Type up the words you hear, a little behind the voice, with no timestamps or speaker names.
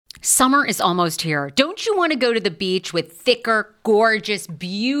Summer is almost here. Don't you want to go to the beach with thicker, gorgeous,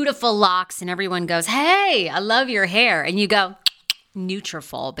 beautiful locks and everyone goes, "Hey, I love your hair." And you go,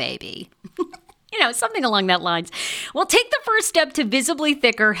 "Nutrafol, baby." Something along that lines. Well, take the first step to visibly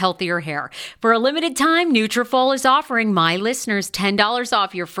thicker, healthier hair. For a limited time, Nutrafol is offering my listeners $10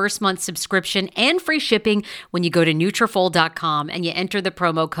 off your first month subscription and free shipping when you go to Nutrafol.com and you enter the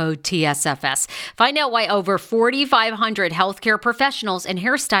promo code TSFS. Find out why over 4,500 healthcare professionals and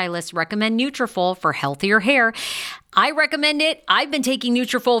hairstylists recommend Nutrafol for healthier hair. I recommend it. I've been taking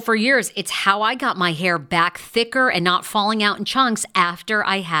Nutrafol for years. It's how I got my hair back thicker and not falling out in chunks after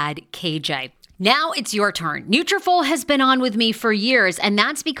I had KJ. Now it's your turn. Nutrafol has been on with me for years, and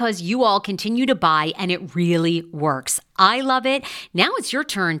that's because you all continue to buy, and it really works. I love it. Now it's your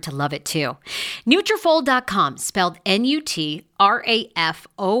turn to love it too. Nutrafol.com, spelled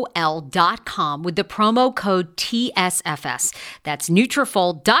Nutrafol.com with the promo code TSFS. That's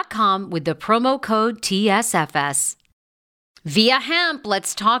Nutrafol.com with the promo code TSFS. Via Hemp,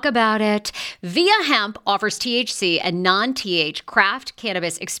 let's talk about it. Via Hemp offers THC and non-TH craft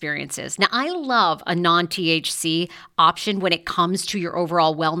cannabis experiences. Now, I love a non-THC option when it comes to your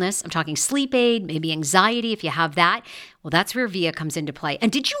overall wellness. I'm talking sleep aid, maybe anxiety if you have that. Well, that's where Via comes into play.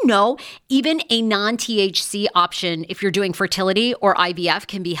 And did you know even a non-THC option, if you're doing fertility or IVF,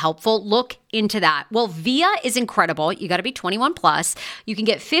 can be helpful? Look into that. Well, Via is incredible. You got to be 21 plus. You can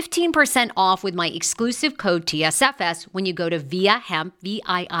get 15% off with my exclusive code TSFS when you go to Via Hemp,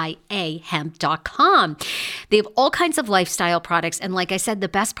 VIIA hemp.com. They have all kinds of lifestyle products. And like I said, the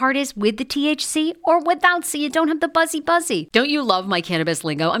best part is with the THC or without, so you don't have the buzzy. Don't you love my cannabis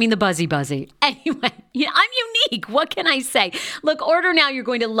lingo? I mean, the buzzy. Anyway, I'm unique. What can I say? Look, order now. You're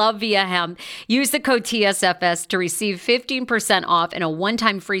going to love Via Hemp. Use the code TSFS to receive 15% off and a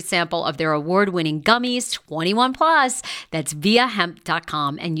one-time free sample of their award-winning gummies, 21 plus. That's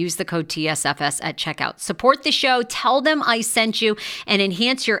viahemp.com, and use the code TSFS at checkout. Support the show. Tell them I sent you, and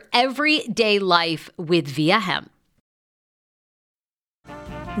enhance your everyday life with Via Hemp.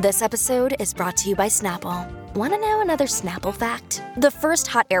 This episode is brought to you by Snapple. Want to know another Snapple fact? The first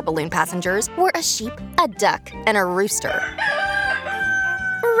hot air balloon passengers were a sheep, a duck, and a rooster.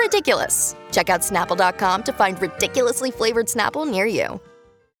 Ridiculous. Check out Snapple.com to find ridiculously flavored Snapple near you.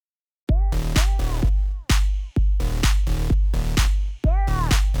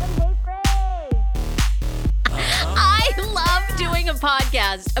 A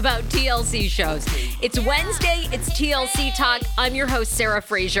podcast about TLC shows. It's Wednesday, it's TLC Talk. I'm your host, Sarah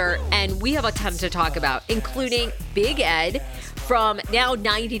Fraser, and we have a ton to talk about, including Big Ed from now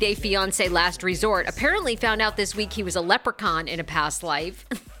 90 Day Fiance Last Resort. Apparently found out this week he was a leprechaun in a past life.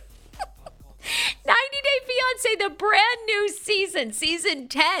 90 Day Fiance, the brand new season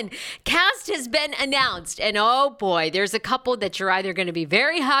 10. Cast has been announced. And oh boy, there's a couple that you're either going to be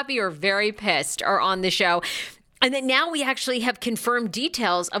very happy or very pissed are on the show. And then now we actually have confirmed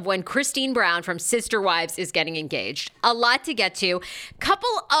details of when Christine Brown from Sister Wives is getting engaged. A lot to get to. Couple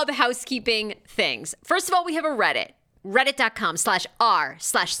of housekeeping things. First of all, we have a Reddit.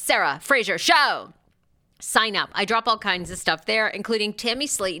 Reddit.com/r/Sarah Fraser Show. Sign up. I drop all kinds of stuff there, including Tammy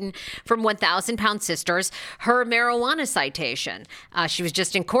Slayton from 1,000 Pound Sisters, her marijuana citation. She was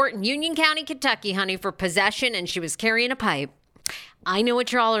just in court in Union County, Kentucky, honey, for possession, and she was carrying a pipe. I know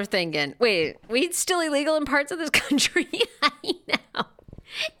what y'all are thinking. Wait, weed's still illegal in parts of this country? I know.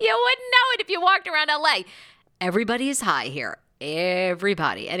 You wouldn't know it if you walked around LA. Everybody is high here.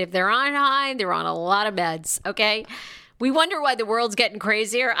 Everybody. And if they're on high, they're on a lot of meds, okay? We wonder why the world's getting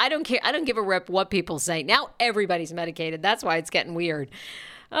crazier. I don't care. I don't give a rip what people say. Now everybody's medicated. That's why it's getting weird.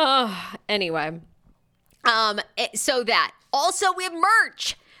 Oh, anyway. So that. Also, we have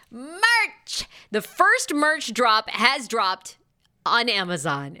merch. The first merch drop has dropped on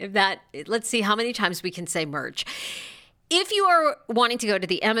Amazon. Let's see how many times we can say merch. If you are wanting to go to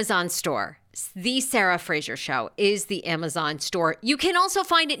the Amazon store, The Sarah Fraser Show is the Amazon store. You can also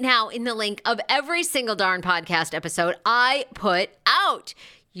find it now in the link of every single darn podcast episode I put out.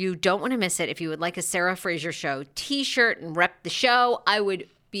 You don't want to miss it. If you would like a Sarah Fraser Show t-shirt and rep the show, I would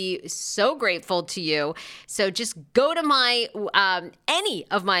be so grateful to you. So just go to my any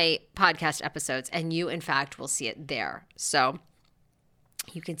of my podcast episodes and you, in fact, will see it there. So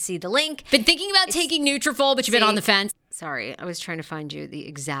you can see the link. Been thinking about taking Nutrafol, but you've been on the fence. Sorry, I was trying to find you the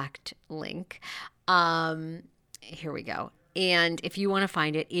exact link. Here we go. And if you want to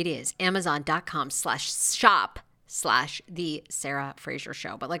find it, it is amazon.com/shop/the Sarah Fraser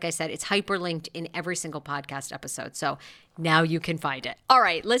Show. But like I said, it's hyperlinked in every single podcast episode. So now you can find it. All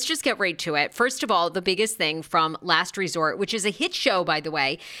right, let's just get right to it. First of all, the biggest thing from Last Resort, which is a hit show, by the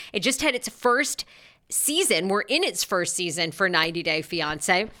way. It just had its first season. We're in its first season for 90 Day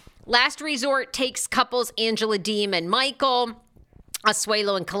Fiance. Last Resort takes couples Angela Deem and Michael,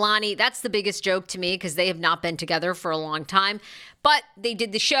 Asuelo and Kalani. That's the biggest joke to me because they have not been together for a long time. But they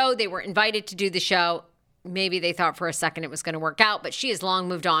did the show. They were invited to do the show. Maybe they thought for a second it was going to work out, but she has long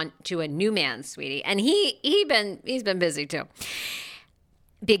moved on to a new man, sweetie. And he's been busy too.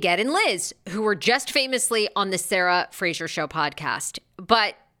 Big Ed and Liz, who were just famously on the Sarah Fraser Show podcast.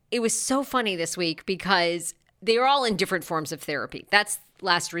 But it was so funny this week because they were all in different forms of therapy. That's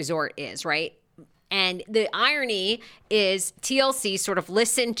Last Resort is, right? And the irony is TLC sort of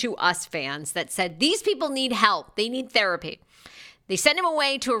listened to us fans that said, these people need help. They need therapy. They send him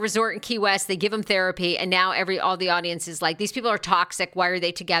away to a resort in Key West. They give him therapy. And now all the audience is like, these people are toxic. Why are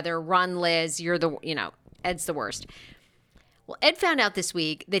they together? Run, Liz. Ed's the worst. Well, Ed found out this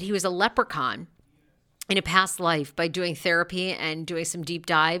week that he was a leprechaun in a past life by doing therapy and doing some deep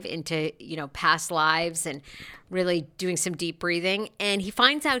dive into, past lives and really doing some deep breathing. And he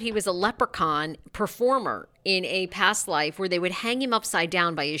finds out he was a leprechaun performer in a past life where they would hang him upside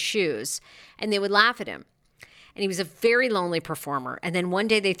down by his shoes and they would laugh at him. And he was a very lonely performer. And then one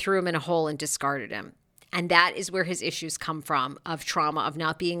day they threw him in a hole and discarded him. And that is where his issues come from, of trauma, of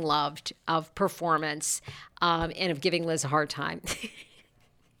not being loved, of performance, and of giving Liz a hard time.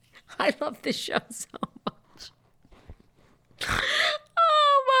 I love this show so much.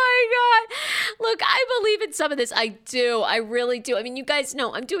 Oh my God. Look, I believe in some of this. I do. I really do. I mean, you guys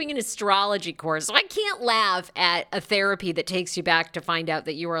know I'm doing an astrology course, so I can't laugh at a therapy that takes you back to find out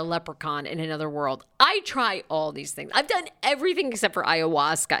that you are a leprechaun in another world. I try all these things. I've done everything except for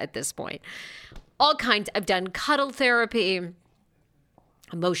ayahuasca at this point. All kinds. I've done cuddle therapy,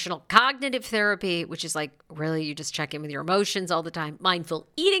 emotional cognitive therapy, which is like, really, you just check in with your emotions all the time. Mindful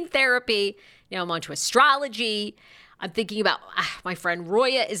eating therapy. Now I'm on to astrology. I'm thinking about my friend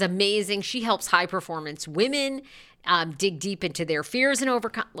Roya is amazing. She helps high performance women dig deep into their fears and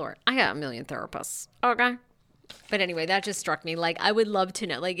overcome. Lord, I got a million therapists. Okay. But anyway, that just struck me. Like, I would love to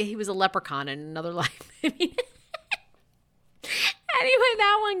know. Like, he was a leprechaun in another life. I mean, anyway,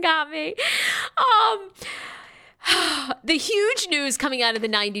 that one got me. The huge news coming out of the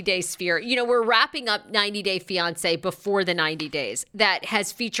 90-day sphere. We're wrapping up 90 Day Fiance before the 90 days. That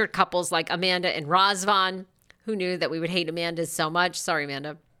has featured couples like Amanda and Razvan. Who knew that we would hate Amanda so much? Sorry,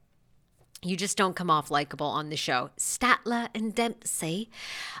 Amanda. You just don't come off likable on the show. Statler and Dempsey.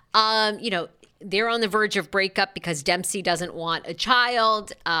 They're on the verge of breakup because Dempsey doesn't want a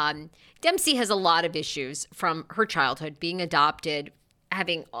child. Dempsey has a lot of issues from her childhood, being adopted,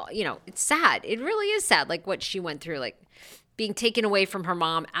 having, it's sad. It really is sad, like what she went through, like being taken away from her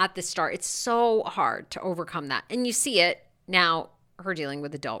mom at the start. It's so hard to overcome that. And you see it now, her dealing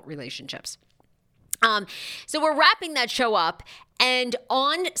with adult relationships. So we're wrapping that show up, and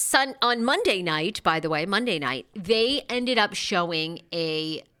on Monday night, by the way, they ended up showing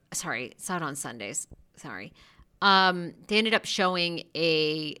it's not on Sundays. Sorry. They ended up showing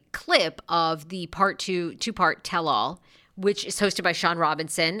a clip of the two-part tell-all, which is hosted by Sean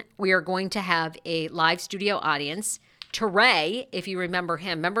Robinson. We are going to have a live studio audience. Teray, if you remember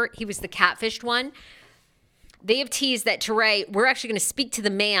him, he was the catfished one. They have teased that Teray, we're actually going to speak to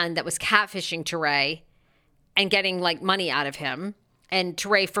the man that was catfishing Teray and getting like money out of him. And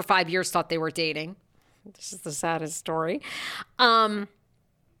Teray for 5 years thought they were dating. This is the saddest story. Jasmine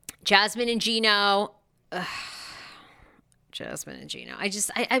and Gino. Jasmine and Gino.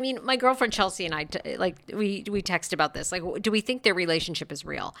 I mean, my girlfriend Chelsea and I, we text about this. Like, do we think their relationship is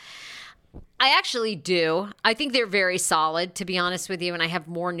real? I actually do. I think they're very solid, to be honest with you, and I have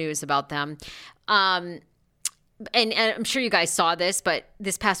more news about them. And I'm sure you guys saw this, but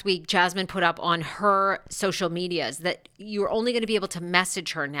this past week, Jasmine put up on her social medias that you're only going to be able to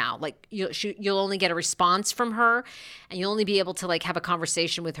message her now. Like, you'll only get a response from her, and you'll only be able to like have a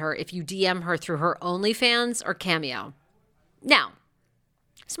conversation with her if you DM her through her OnlyFans or Cameo. Now,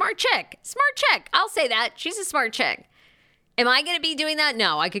 smart chick. I'll say that. She's a smart chick. Am I going to be doing that?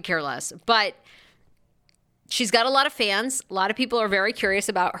 No, I could care less. But she's got a lot of fans. A lot of people are very curious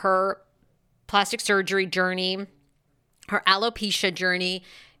about her plastic surgery journey, her alopecia journey.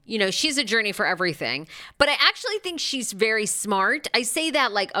 She's a journey for everything. But I actually think she's very smart. I say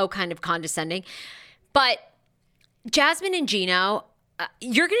that like, kind of condescending. But Jasmine and Gino,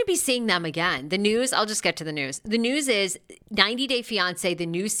 you're going to be seeing them again. The news, I'll just get to the news. The news is 90 Day Fiance, the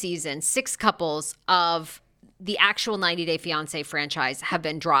new season, 6 couples of the actual 90 Day Fiance franchise have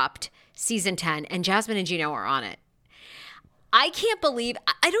been dropped, season 10, and Jasmine and Gino are on it. I can't believe,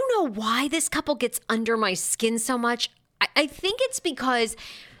 I don't know why this couple gets under my skin so much. I think it's because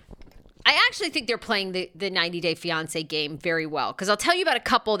I actually think they're playing the 90 Day Fiance game very well. Because I'll tell you about a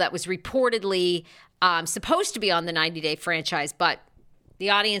couple that was reportedly supposed to be on the 90 Day franchise, but The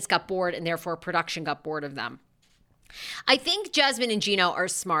audience got bored, and therefore production got bored of them. I think Jasmine and Gino are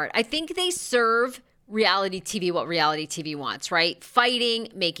smart. I think they serve reality TV what reality TV wants, right? Fighting,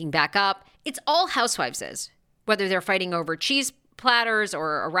 making back up. It's all housewives is, whether they're fighting over cheese platters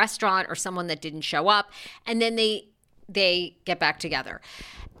or a restaurant or someone that didn't show up, and then they get back together.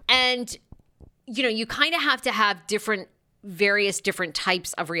 And, you know, you kind of have to have various different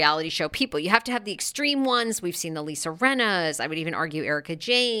types of reality show people. You have to have the extreme ones. We've seen the Lisa Rinnas. I would even argue Erica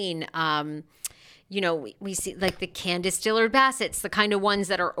Jane. You know, we see like the Candace Dillard Bassett's, the kind of ones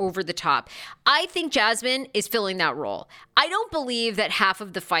that are over the top. I think Jasmine is filling that role. I don't believe that half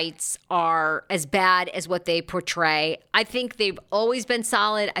of the fights are as bad as what they portray. I think they've always been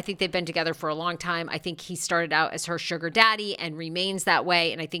solid. I think they've been together for a long time. I think he started out as her sugar daddy and remains that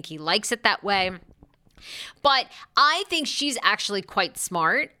way. And I think he likes it that way. But I think she's actually quite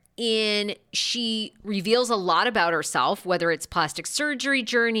smart. She reveals a lot about herself, whether it's plastic surgery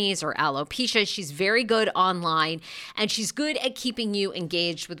journeys or alopecia. She's very good online, and she's good at keeping you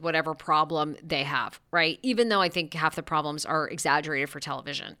engaged with whatever problem they have, right? Even though I think half the problems are exaggerated for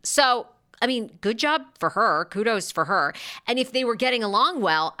television. So, I mean, good job for her. Kudos for her. And if they were getting along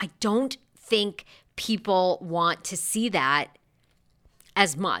well, I don't think people want to see that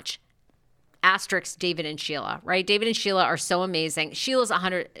as much. Asterisk David and Sheila, right? David and Sheila are so amazing. Sheila's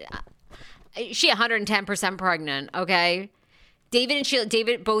 110% pregnant, okay? David and Sheila,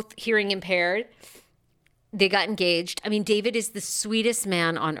 David both hearing impaired. They got engaged. I mean, David is the sweetest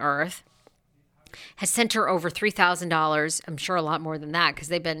man on earth. Has sent her over $3,000. I'm sure a lot more than that because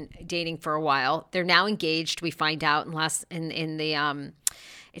they've been dating for a while. They're now engaged. We find out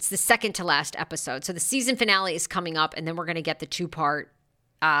it's the second to last episode. So the season finale is coming up, and then we're going to get the 2-part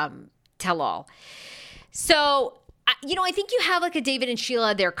tell-all. So, you know, I think you have like a David and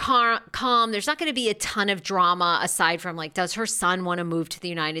Sheila. They're calm. There's not going to be a ton of drama aside from like, does her son want to move to the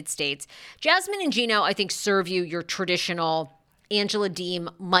United States? Jasmine and Gino, I think, serve you your traditional Angela Deem,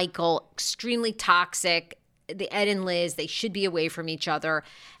 Michael, extremely toxic. The Ed and Liz, they should be away from each other.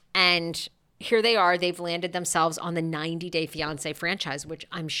 And here they are. They've landed themselves on the 90-Day Fiance franchise, which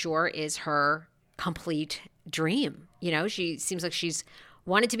I'm sure is her complete dream. You know, she seems like she's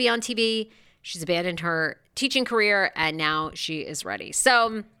wanted to be on TV. She's abandoned her teaching career, and now she is ready.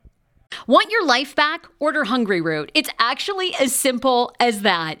 So, want your life back? Order Hungry Root. It's actually as simple as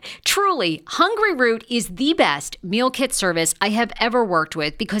that. Truly, Hungry Root is the best meal kit service I have ever worked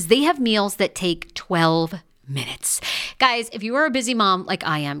with because they have meals that take 12 minutes. Guys, if you are a busy mom like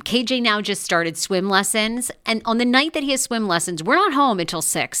I am, KJ now just started swim lessons. And on the night that he has swim lessons, we're not home until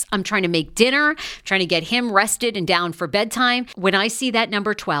 6. I'm trying to make dinner, trying to get him rested and down for bedtime. When I see that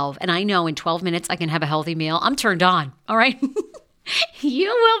number 12, and I know in 12 minutes I can have a healthy meal, I'm turned on. All right. You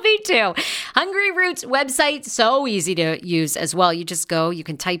will be too. Hungry Root's website, so easy to use as well. You just go, you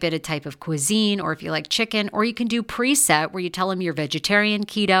can type in a type of cuisine, or if you like chicken, or you can do preset where you tell them you're vegetarian,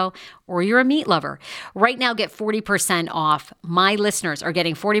 keto, or you're a meat lover. Right now, get 40% off. My listeners are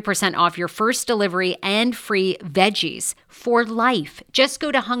getting 40% off your first delivery and free veggies for life. Just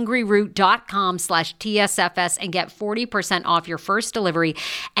go to hungryroot.com/TSFS and get 40% off your first delivery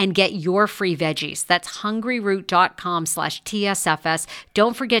and get your free veggies. That's hungryroot.com/TSFS.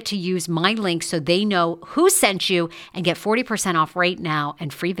 Don't forget to use my link so they know who sent you and get 40% off right now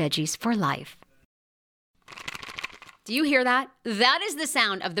and free veggies for life. Do you hear that? That is the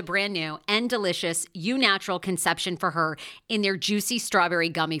sound of the brand new and delicious Eu Natural Conception for Her in their juicy strawberry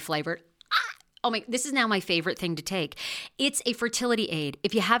gummy flavored. Oh my, this is now my favorite thing to take. It's a fertility aid.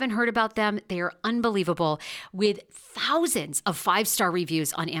 If you haven't heard about them, they are unbelievable with thousands of 5-star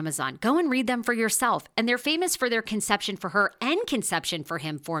reviews on Amazon. Go and read them for yourself. And they're famous for their Conception for Her and Conception for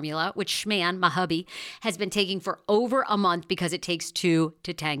Him formula, which Schman, my hubby, has been taking for over a month because it takes 2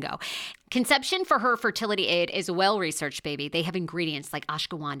 to tango. Conception for Her fertility aid is well-researched, baby. They have ingredients like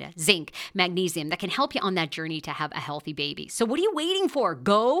ashwagandha, zinc, magnesium that can help you on that journey to have a healthy baby. So what are you waiting for?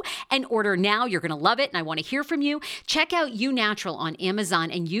 Go and order now. You're going to love it, and I want to hear from you. Check out Eu Natural on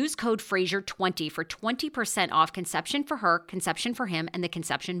Amazon and use code Fraser20 for 20% off Conception for Her, Conception for Him, and the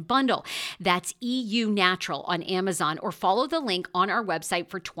Conception Bundle. That's EU Natural on Amazon, or follow the link on our website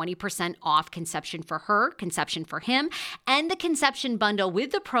for 20% off Conception for Her, Conception for Him, and the Conception Bundle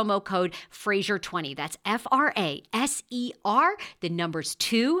with the promo code Fraser20. That's FRASER, the numbers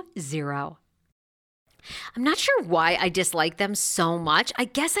 20. I'm not sure why I dislike them so much. I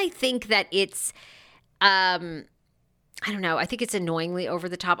guess I think that it's, I don't know. I think it's annoyingly over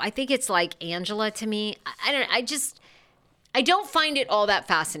the top. I think it's like Angela to me. I don't find it all that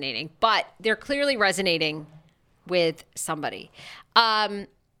fascinating, but they're clearly resonating with somebody.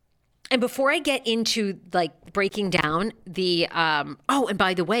 And before I get into like breaking down the, and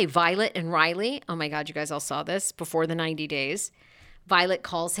by the way, Violet and Riley, oh my God, you guys all saw this before the 90 days. Violet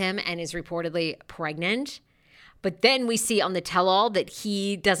calls him and is reportedly pregnant. But then we see on the tell-all that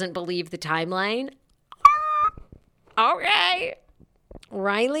he doesn't believe the timeline. Okay.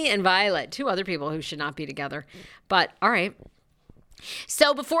 Riley and Violet, two other people who should not be together. But all right.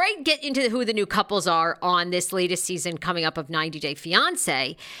 So before I get into who the new couples are on this latest season coming up of 90 Day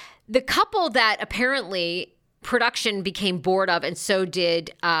Fiance, the couple that apparently production became bored of, and so did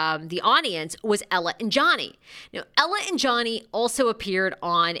the audience, was Ella and Johnny. Now, Ella and Johnny also appeared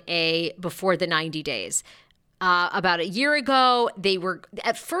on a Before the 90 Days. About a year ago,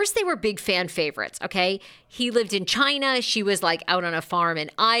 at first they were big fan favorites, okay? He lived in China. She was like out on a farm in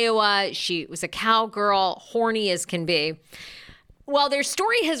Iowa. She was a cowgirl, horny as can be. Well, their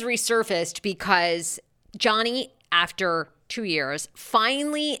story has resurfaced because Johnny, after 2 years,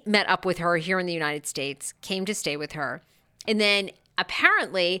 finally met up with her here in the United States, came to stay with her, and then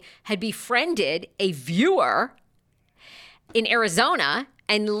apparently had befriended a viewer in Arizona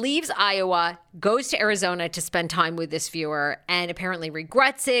and leaves Iowa, goes to Arizona to spend time with this viewer, and apparently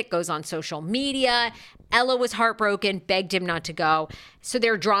regrets it, goes on social media. Ella was heartbroken, begged him not to go. So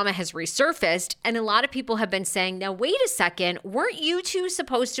their drama has resurfaced, and a lot of people have been saying, now, wait a second, weren't you two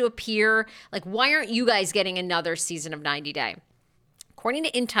supposed to appear? Like, why aren't you guys getting another season of 90 Day? According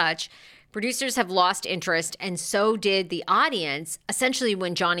to In Touch, producers have lost interest, and so did the audience, essentially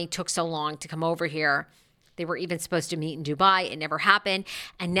when Johnny took so long to come over here. They were even supposed to meet in Dubai. It never happened.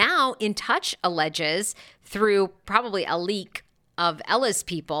 And now In Touch alleges, through probably a leak of Ella's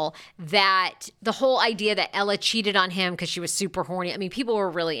people, that the whole idea that Ella cheated on him because she was super horny. I mean, people were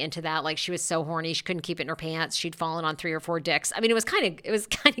really into that. Like, she was so horny, she couldn't keep it in her pants. She'd fallen on 3 or 4 dicks. I mean, it was kind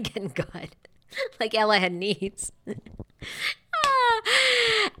of getting good. Like, Ella had needs. And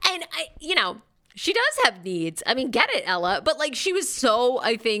she does have needs. I mean, get it, Ella. But like, she was so,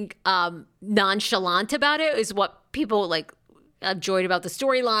 I think, nonchalant about it is what people like enjoyed about the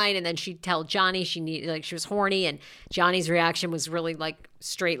storyline. And then she'd tell Johnny she was horny, and Johnny's reaction was really like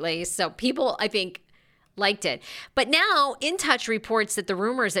straight-laced. So people, I think, liked it. But now In Touch reports that the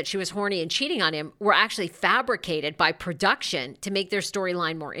rumors that she was horny and cheating on him were actually fabricated by production to make their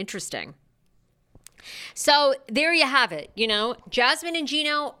storyline more interesting. So there you have it. Jasmine and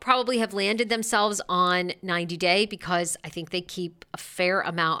Gino probably have landed themselves on 90 Day because I think they keep a fair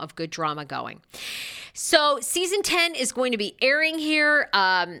amount of good drama going. So season 10 is going to be airing here.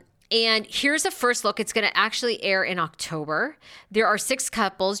 And here's a first look. It's going to actually air in October. There are 6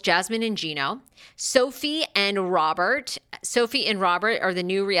 couples, Jasmine and Gino, Sophie and Robert. Sophie and Robert are the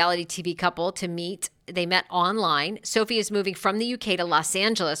new reality TV couple to meet. They met online. Sophie is moving from the UK to Los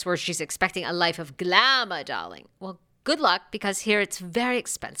Angeles, where she's expecting a life of glamour, darling. Well, good luck, because here it's very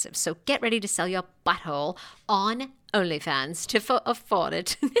expensive. So get ready to sell your butthole on OnlyFans to afford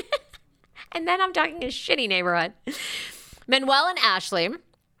it. And then I'm talking a shitty neighborhood. Manuel and Ashley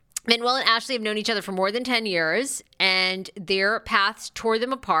have known each other for more than 10 years, and their paths tore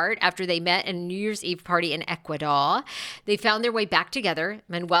them apart after they met at a New Year's Eve party in Ecuador. They found their way back together.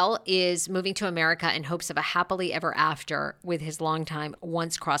 Manuel is moving to America in hopes of a happily ever after with his longtime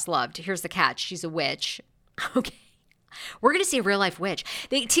once-crossed love. Here's the catch. She's a witch. Okay. We're going to see a real-life witch.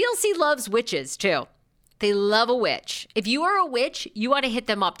 TLC loves witches, too. They love a witch. If you are a witch, you ought to hit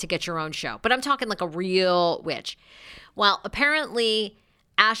them up to get your own show. But I'm talking like a real witch. Well, apparently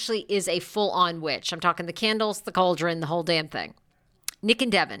Ashley is a full-on witch. I'm talking the candles, the cauldron, the whole damn thing. Nick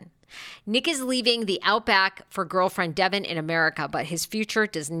and Devin. Nick is leaving the Outback for girlfriend Devin in America, but his future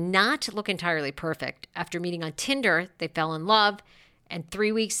does not look entirely perfect. After meeting on Tinder, they fell in love, and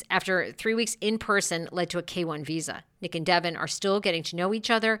 3 weeks in person led to a K-1 visa. Nick and Devin are still getting to know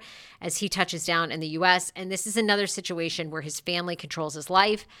each other as he touches down in the U.S., and this is another situation where his family controls his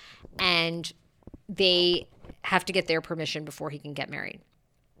life, and they have to get their permission before he can get married.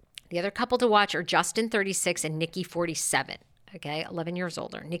 The other couple to watch are Justin, 36, and Nikki, 47. Okay, 11 years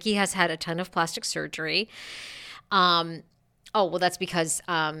older. Nikki has had a ton of plastic surgery. That's because,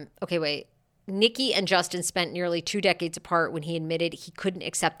 Nikki and Justin spent nearly 2 decades apart when he admitted he couldn't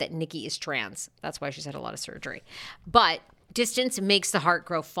accept that Nikki is trans. That's why she's had a lot of surgery. But distance makes the heart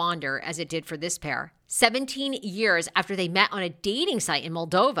grow fonder, as it did for this pair. 17 years after they met on a dating site in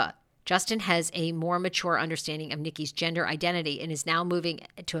Moldova, Justin has a more mature understanding of Nikki's gender identity and is now moving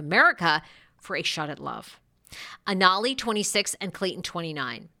to America for a shot at love. Anali, 26, and Clayton,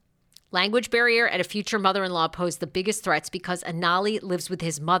 29. Language barrier and a future mother-in-law pose the biggest threats because Anali lives with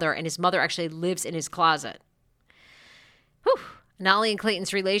his mother, and his mother actually lives in his closet. Whew. Anali and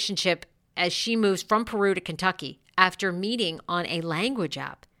Clayton's relationship as she moves from Peru to Kentucky after meeting on a language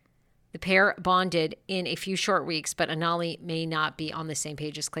app. The pair bonded in a few short weeks, but Anali may not be on the same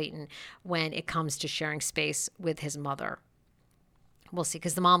page as Clayton when it comes to sharing space with his mother. We'll see,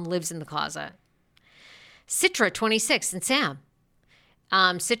 because the mom lives in the closet. Citra, 26, and Sam.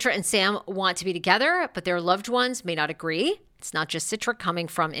 Citra and Sam want to be together, but their loved ones may not agree. It's not just Citra coming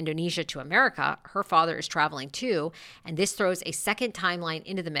from Indonesia to America. Her father is traveling too, and this throws a second timeline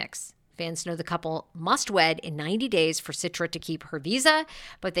into the mix. Fans know the couple must wed in 90 days for Citra to keep her visa,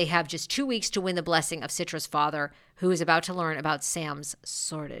 but they have just 2 weeks to win the blessing of Citra's father, who is about to learn about Sam's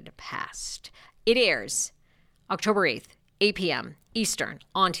sordid past. It airs October 8th, 8 p.m. Eastern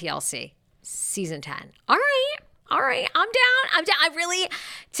on TLC, season 10. All right, I'm down.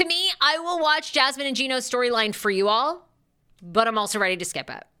 To me, I will watch Jasmine and Gino's storyline for you all, but I'm also ready to skip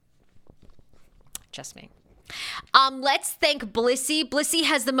it. Just me. Let's thank Blissy. Blissy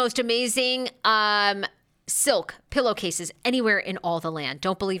has the most amazing silk pillowcases anywhere in all the land.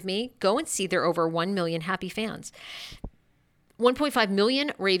 Don't believe me? Go and see their over 1 million happy fans. 1.5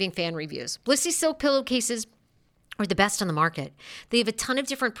 million raving fan reviews. Blissy silk pillowcases are the best on the market. They have a ton of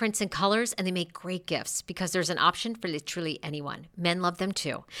different prints and colors, and they make great gifts because there's an option for literally anyone. Men love them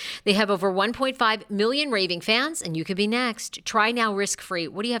too. They have over 1.5 million raving fans, and you could be next. Try now risk-free.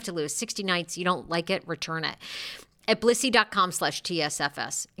 What do you have to lose? 60 nights. You don't like it? Return it. At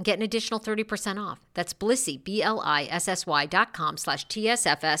blissy.com/TSFS and get an additional 30% off. That's Blissy,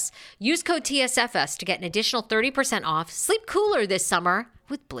 BLISSY.com/TSFS. Use code TSFS to get an additional 30% off. Sleep cooler this summer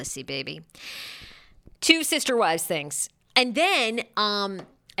with Blissy, baby. 2 Sister Wives things. And then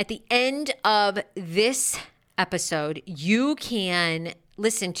at the end of this episode, you can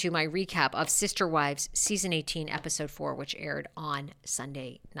listen to my recap of Sister Wives season 18, episode 4, which aired on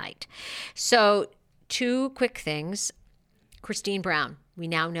Sunday night. So 2 quick things. Christine Brown, we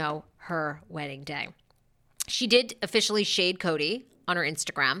now know her wedding day. She did officially shade Cody on her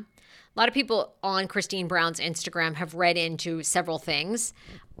Instagram. A lot of people on Christine Brown's Instagram have read into several things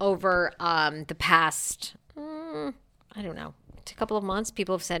over the past, a couple of months.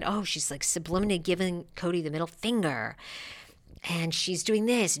 People have said, oh, she's like subliminally giving Cody the middle finger. And she's doing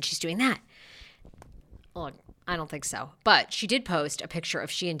this and she's doing that. Well, I don't think so. But she did post a picture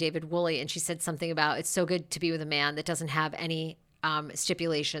of she and David Woolley, and she said something about it's so good to be with a man that doesn't have any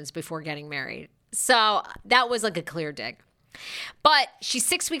stipulations before getting married. So that was like a clear dig. But she's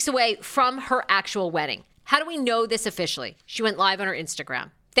 6 weeks away from her actual wedding. How do we know this officially? She went live on her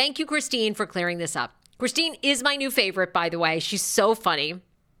Instagram. Thank you, Christine, for clearing this up. Christine is my new favorite, by the way. She's so funny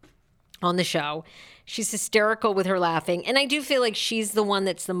on the show. She's hysterical with her laughing. And I do feel like she's the one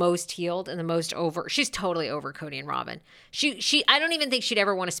that's the most healed and the most over. She's totally over Cody and Robin. I don't even think she'd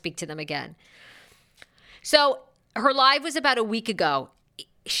ever want to speak to them again. So her live was about a week ago.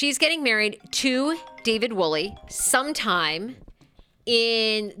 She's getting married to David Woolley sometime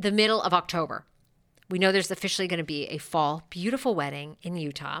in the middle of October. We know there's officially going to be a fall, beautiful wedding in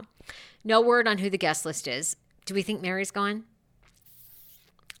Utah. No word on who the guest list is. Do we think Mary's going?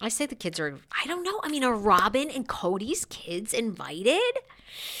 I say the kids are, I don't know. I mean, are Robin and Cody's kids invited?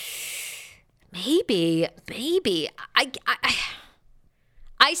 Maybe.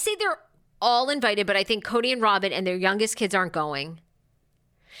 I say they're all invited, but I think Cody and Robin and their youngest kids aren't going.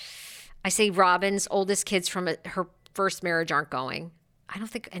 I say Robin's oldest kids from her first marriage aren't going. I don't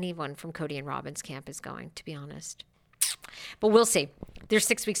think anyone from Cody and Robin's camp is going, to be honest. But we'll see. They're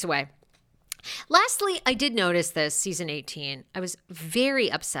 6 weeks away. Lastly, I did notice this, season 18. I was very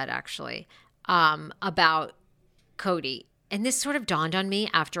upset, actually, about Cody. And this sort of dawned on me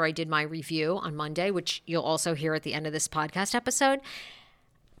after I did my review on Monday, which you'll also hear at the end of this podcast episode.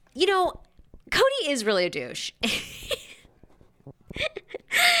 You know, Cody is really a douche.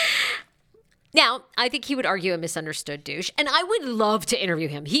 Now, I think he would argue a misunderstood douche, and I would love to interview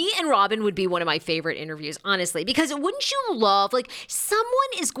him. He and Robin would be one of my favorite interviews, honestly, because wouldn't you love, like, someone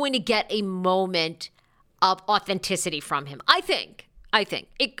is going to get a moment of authenticity from him. I think. I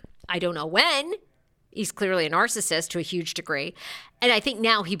don't know when. He's clearly a narcissist to a huge degree. And I think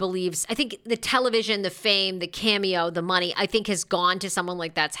now he believes, I think the television, the fame, the cameo, the money, I think has gone to someone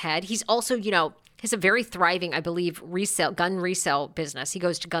like that's head. He's also, has a very thriving, I believe, gun resale business. He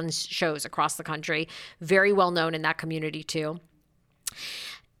goes to gun shows across the country. Very well known in that community too.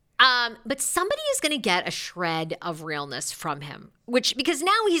 But somebody is going to get a shred of realness from him, because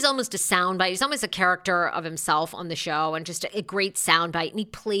now he's almost a soundbite. He's almost a character of himself on the show and just a great soundbite. And he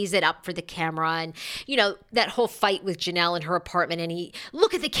plays it up for the camera. And, that whole fight with Janelle in her apartment. And he,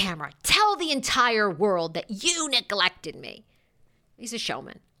 look at the camera, tell the entire world that you neglected me. He's a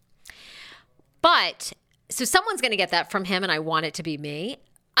showman. But, so someone's going to get that from him, and I want it to be me.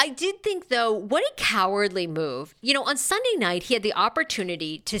 I did think, though, what a cowardly move. On Sunday night, he had the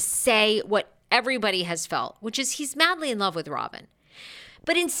opportunity to say what everybody has felt, which is he's madly in love with Robin.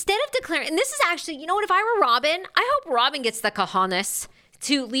 But instead of declaring, and this is actually, you know what, if I were Robin, I hope Robin gets the cojones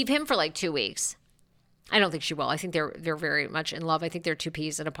to leave him for like 2 weeks. I don't think she will. I think they're very much in love. I think they're two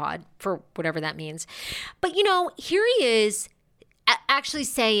peas in a pod, for whatever that means. But, here he is actually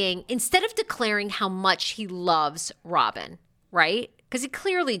saying, instead of declaring how much he loves Robin, right? Because he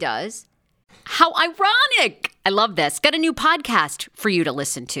clearly does. How ironic. I love this. Got a new podcast for you to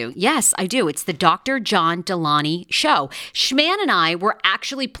listen to. Yes, I do. It's the Dr. John Delaney Show. Schman and I were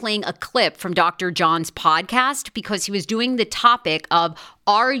actually playing a clip from Dr. John's podcast because he was doing the topic of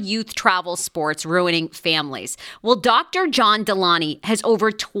are youth travel sports ruining families? Well, Dr. John Delaney has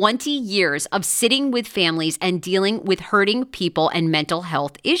over 20 years of sitting with families and dealing with hurting people and mental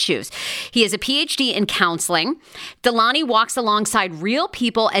health issues. He has a PhD in counseling. Delaney walks alongside real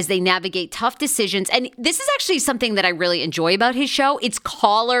people as they navigate tough decisions. And this is actually something that I really enjoy about his show. It's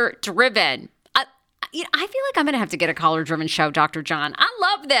caller driven. I feel like I'm going to have to get a caller-driven show, Dr. John. I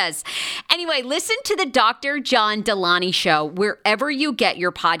love this. Anyway, listen to the Dr. John Delaney Show wherever you get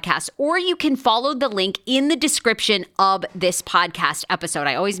your podcast, or you can follow the link in the description of this podcast episode.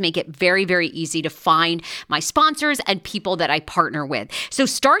 I always make it very, very easy to find my sponsors and people that I partner with. So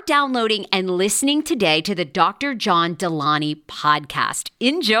start downloading and listening today to the Dr. John Delaney podcast.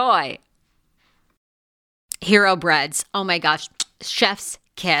 Enjoy. Hero breads. Oh my gosh. Chef's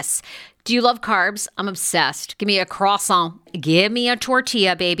kiss. Do you love carbs? I'm obsessed. Give me a croissant. Give me a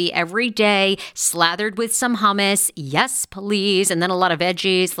tortilla, baby, every day, slathered with some hummus. Yes, please. And then a lot of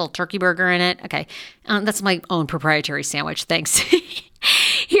veggies, a little turkey burger in it. Okay. That's my own proprietary sandwich. Thanks.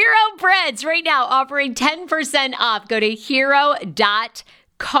 Hero Breads right now offering 10% off. Go to hero.co.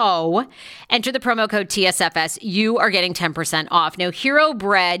 Enter the promo code TSFS. You are getting 10% off. Now, Hero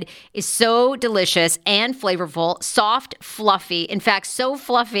Bread is so delicious and flavorful, soft, fluffy. In fact, so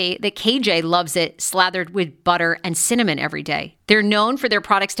fluffy that KJ loves it slathered with butter and cinnamon every day. They're known for their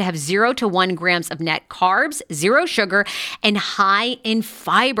products to have 0 to 1 grams of net carbs, 0 sugar, and high in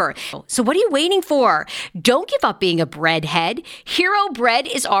fiber. So what are you waiting for? Don't give up being a breadhead. Hero Bread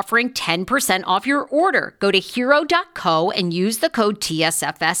is offering 10% off your order. Go to hero.co and use the code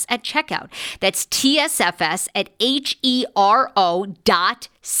TSFS at checkout. That's TSFS at HERO.CO.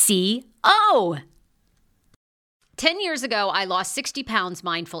 10 years ago, I lost 60 pounds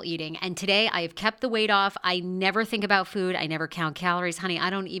mindful eating, and today I have kept the weight off. I never think about food. I never count calories. Honey, I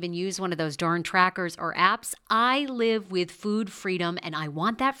don't even use one of those darn trackers or apps. I live with food freedom, and I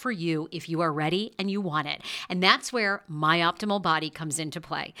want that for you if you are ready and you want it. And that's where My Optimal Body comes into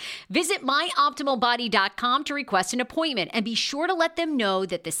play. Visit myoptimalbody.com to request an appointment, and be sure to let them know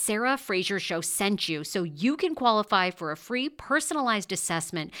that the Sarah Fraser Show sent you so you can qualify for a free personalized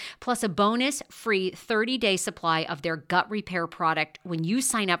assessment plus a bonus free 30-day supply of their gut repair product when you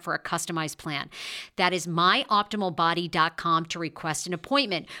sign up for a customized plan. That is myoptimalbody.com to request an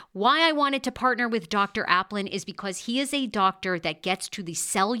appointment. Why I wanted to partner with Dr. Applin is because he is a doctor that gets to the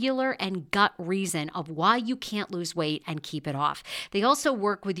cellular and gut reason of why you can't lose weight and keep it off. They also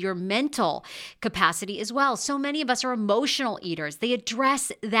work with your mental capacity as well. So many of us are emotional eaters. They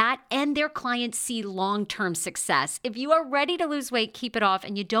address that, and their clients see long-term success. If you are ready to lose weight, keep it off,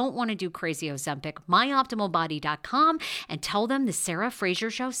 and you don't want to do crazy Ozempic, myoptimalbody.com, and tell them the Sarah Fraser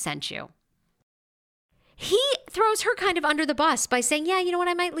Show sent you. He throws her kind of under the bus by saying, yeah, you know what?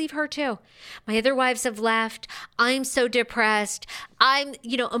 I might leave her too. My other wives have left. I'm so depressed. I'm,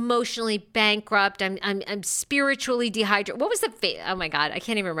 emotionally bankrupt. I'm spiritually dehydrated. What was the, oh my God, I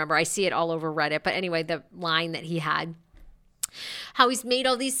can't even remember. I see it all over Reddit. But anyway, the line that he had, how he's made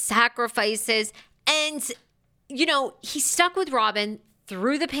all these sacrifices. And, he stuck with Robin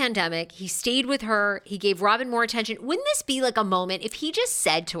through the pandemic. He stayed with her. He gave Robin more attention. Wouldn't this be like a moment if he just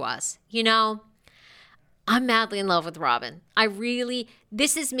said to us, I'm madly in love with Robin.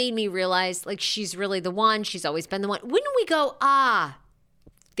 This has made me realize like she's really the one. She's always been the one. Wouldn't we go,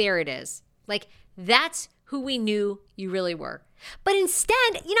 there it is. Like that's who we knew you really were. But instead,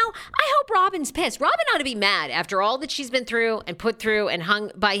 I hope Robin's pissed. Robin ought to be mad after all that she's been through and put through and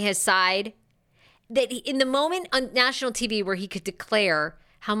hung by his side. That in the moment on national TV where he could declare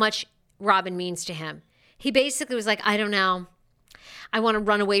how much Robin means to him, he basically was like, I don't know. I want to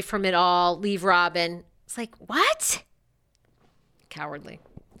run away from it all, leave Robin. It's like, what? Cowardly.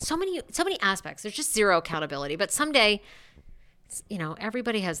 So many aspects. There's just zero accountability. But someday,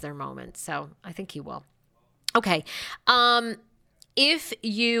 everybody has their moment. So I think he will. Okay. If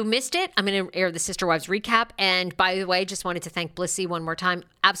you missed it, I'm going to air the Sister Wives recap. And by the way, just wanted to thank Blissy one more time.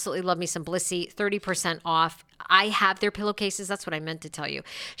 Absolutely love me some Blissy. 30% off. I have their pillowcases. That's what I meant to tell you.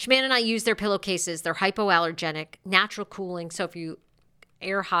 Shman and I use their pillowcases. They're hypoallergenic, natural cooling. So if you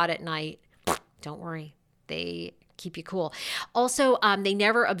air hot at night, don't worry. They keep you cool. Also, they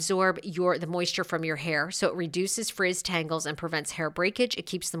never absorb the moisture from your hair, so it reduces frizz, tangles, and prevents hair breakage. It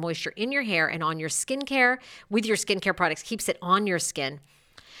keeps the moisture in your hair and on your skincare with your skincare products, keeps it on your skin.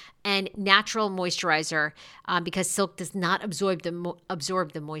 And natural moisturizer, because silk does not absorb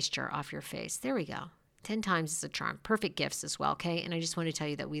the moisture off your face. There we go. 10 times is a charm. Perfect gifts as well, okay? And I just want to tell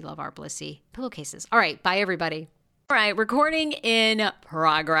you that we love our Blissy pillowcases. All right, bye everybody. All right, recording in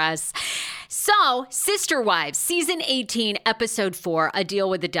progress. So, Sister Wives, season 18, episode 4, A Deal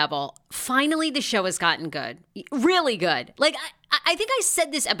with the Devil. Finally, the show has gotten good. Really good. Like, I think I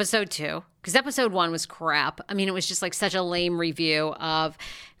said this episode 2, because episode 1 was crap. I mean, it was just like such a lame review of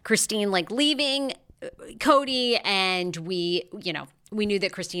Christine like leaving Cody, and we knew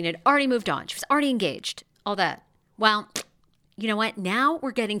that Christine had already moved on. She was already engaged. All that. Well, you know what? Now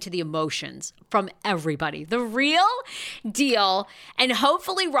we're getting to the emotions from everybody. The real deal. And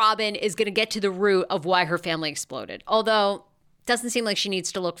hopefully Robin is going to get to the root of why her family exploded. Although, doesn't seem like she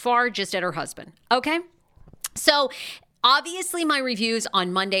needs to look far, just at her husband. Okay? So, obviously my reviews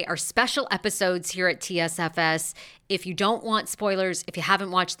on Monday are special episodes here at TSFS. If you don't want spoilers, if you haven't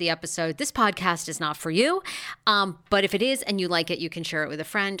watched the episode, this podcast is not for you. But if it is and you like it, you can share it with a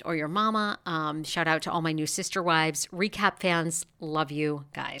friend or your mama. Shout out to all my new Sister Wives recap fans. Love you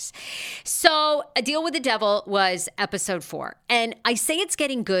guys. So A Deal with the Devil was episode 4. And I say it's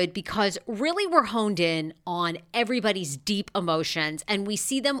getting good because really we're honed in on everybody's deep emotions. And we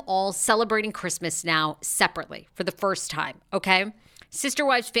see them all celebrating Christmas now separately for the first time. Okay? Sister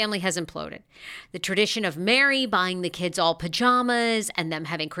Wives family has imploded. The tradition of Mary buying the kids all pajamas and them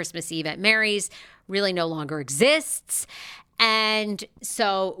having Christmas Eve at Mary's really no longer exists. And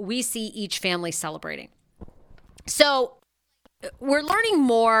so we see each family celebrating. So we're learning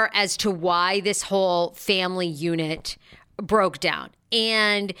more as to why this whole family unit broke down.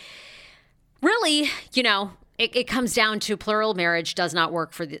 And really, it comes down to plural marriage does not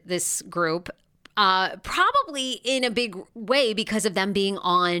work for this group. Probably in a big way because of them being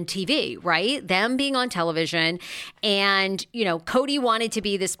on TV, right? Them being on television. And, Cody wanted to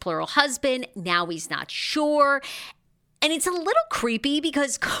be this plural husband. Now he's not sure. And it's a little creepy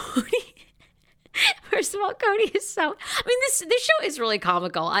because Cody, first of all, Cody is this show is really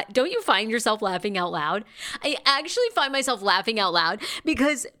comical. Don't you find yourself laughing out loud? I actually find myself laughing out loud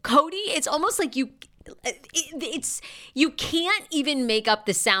because Cody, it's almost like you can't even make up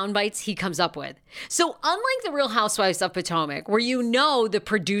the sound bites he comes up with. So unlike the Real Housewives of Potomac, where the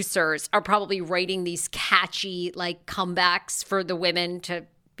producers are probably writing these catchy like comebacks for the women to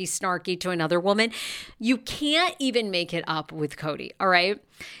be snarky to another woman, you can't even make it up with Cody, all right?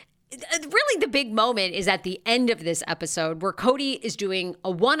 Really, the big moment is at the end of this episode where Cody is doing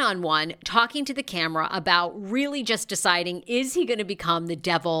a one-on-one talking to the camera about really just deciding, is he going to become the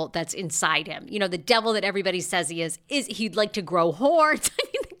devil that's inside him? The devil that everybody says he is he'd like to grow horns. I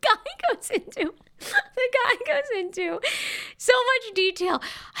mean, the guy goes into so much detail.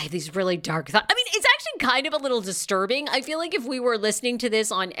 I have these really dark thoughts. I mean, it's actually kind of a little disturbing. I feel like if we were listening to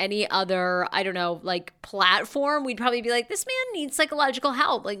this on any other, platform, we'd probably be like, this man needs psychological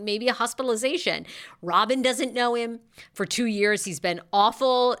help, like maybe a hospitalization. Robin doesn't know him. For 2 years, he's been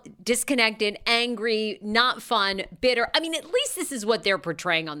awful, disconnected, angry, not fun, bitter. I mean, at least this is what they're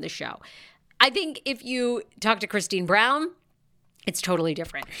portraying on the show. I think if you talk to Christine Brown, it's totally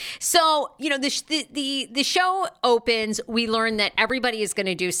different. So, the show opens. We learn that everybody is going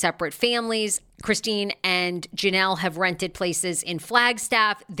to do separate families. Christine and Janelle have rented places in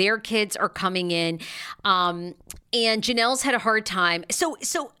Flagstaff. Their kids are coming in. And Janelle's had a hard time. So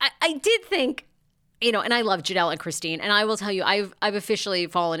I did think, and I love Janelle and Christine. And I will tell you, I've officially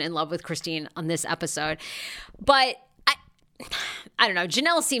fallen in love with Christine on this episode. But I don't know.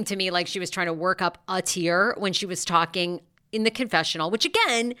 Janelle seemed to me like she was trying to work up a tear when she was talking in the confessional, which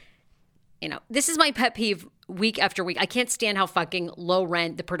again, this is my pet peeve week after week. I can't stand how fucking low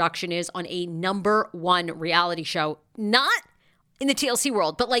rent the production is on a #1 reality show, not in the TLC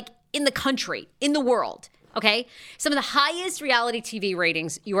world, but like in the country, in the world. Okay? Some of the highest reality TV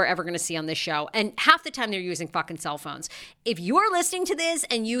ratings you are ever going to see on this show. And half the time they're using fucking cell phones. If you're listening to this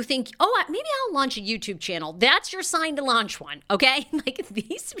and you think, maybe I'll launch a YouTube channel, that's your sign to launch one. Okay? Like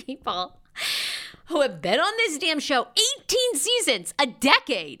these people who have been on this damn show 18 seasons, a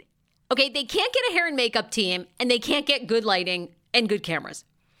decade. Okay, they can't get a hair and makeup team and they can't get good lighting and good cameras.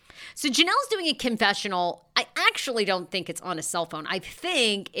 So Janelle's doing a confessional. I actually don't think it's on a cell phone. I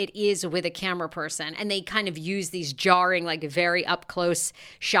think it is with a camera person, and they kind of use these jarring, like very up close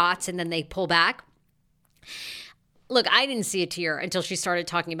shots, and then they pull back. Look, I didn't see a tear until she started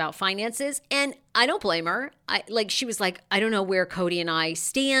talking about finances, and I don't blame her. She was like, I don't know where Cody and I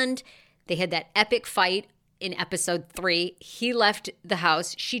stand. They had that epic fight in episode 3. He left the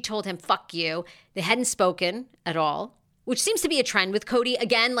house. She told him, fuck you. They hadn't spoken at all, which seems to be a trend with Cody.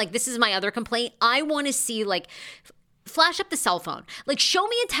 Again, like, this is my other complaint. I want to see, like, flash up the cell phone. Like, show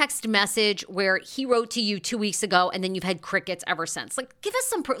me a text message where he wrote to you 2 weeks ago and then you've had crickets ever since. Like, give us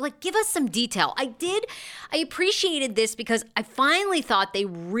some detail. I appreciated this because I finally thought they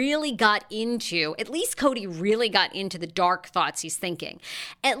really got into, at least Cody really got into the dark thoughts he's thinking.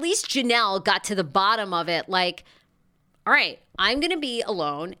 At least Janelle got to the bottom of it, like, all right, I'm going to be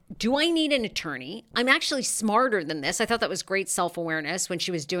alone. Do I need an attorney? I'm actually smarter than this. I thought that was great self-awareness when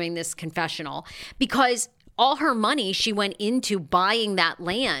she was doing this confessional, because all her money she went into buying that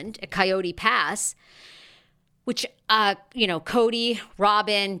land at Coyote Pass, which, Cody,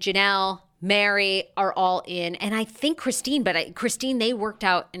 Robin, Janelle, Mary are all in. And I think Christine, they worked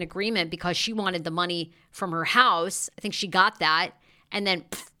out an agreement because she wanted the money from her house. I think she got that. And then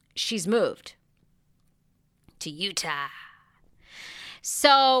she's moved to Utah.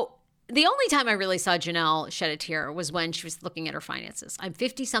 So the only time I really saw Janelle shed a tear was when she was looking at her finances. I'm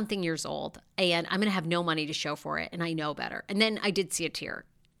 50-something years old, and I'm going to have no money to show for it, and I know better. And then I did see a tear.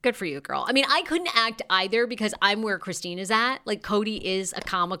 Good for you, girl. I mean, I couldn't act either because I'm where Christine is at. Like, Cody is a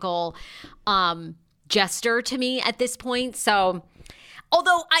comical jester to me at this point. So,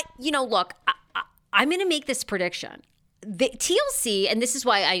 although I'm going to make this prediction. The TLC, and this is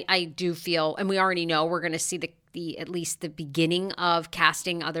why I do feel, and we already know we're going to see the at least the beginning of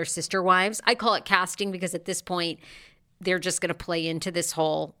casting other sister wives. I call it casting because at this point, they're just going to play into this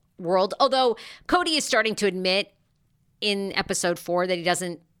whole world. Although Cody is starting to admit in episode 4 that he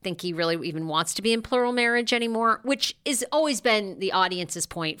doesn't think he really even wants to be in plural marriage anymore, which has always been the audience's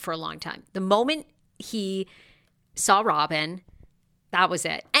point for a long time. The moment he saw Robin, that was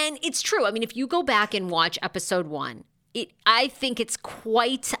it. And it's true. I mean, if you go back and watch episode 1, I think it's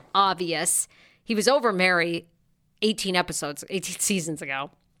quite obvious. He was over Mary 18 seasons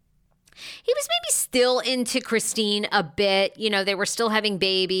ago. He was maybe still into Christine a bit. They were still having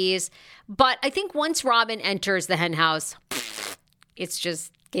babies. But I think once Robin enters the hen house, it's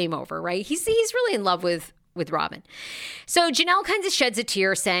just game over, right? He's really in love with Robin. So Janelle kind of sheds a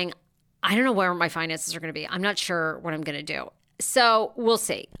tear saying, I don't know where my finances are going to be. I'm not sure what I'm going to do. So we'll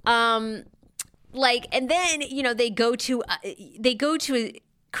see. And then, they go to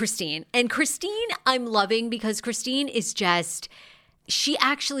Christine. And Christine, I'm loving because Christine is she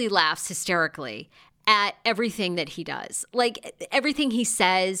actually laughs hysterically at everything that he does. Like, everything he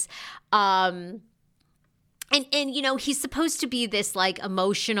says. And he's supposed to be this, like,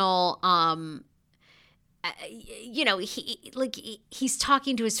 emotional, he's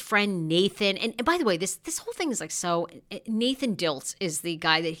talking to his friend Nathan. And by the way, this whole thing is like so. Nathan Diltz is the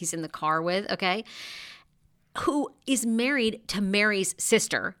guy that he's in the car with, okay? Who is married to Mary's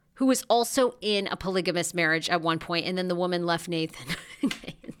sister, who was also in a polygamous marriage at one point, and then the woman left Nathan.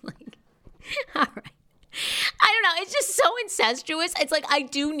 All right. I don't know. It's just so incestuous. It's like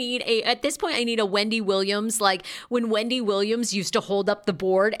at this point, I need a Wendy Williams, like when Wendy Williams used to hold up the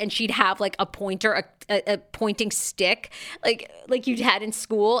board and she'd have like a pointer, a pointing stick, like you'd had in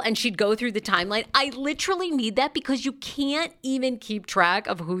school, and she'd go through the timeline. I literally need that because you can't even keep track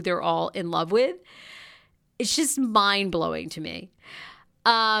of who they're all in love with. It's just mind-blowing to me.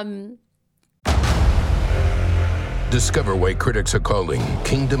 Discover why critics are calling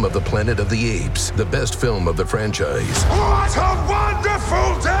Kingdom of the Planet of the Apes the best film of the franchise. What a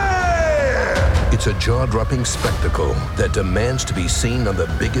wonderful day! It's a jaw-dropping spectacle that demands to be seen on the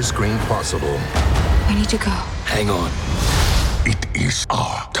biggest screen possible. I need to go. Hang on. It is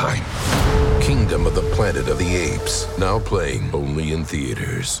our time. Kingdom of the Planet of the Apes. Now playing only in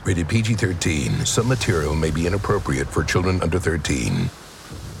theaters. Rated PG-13. Some material may be inappropriate for children under 13.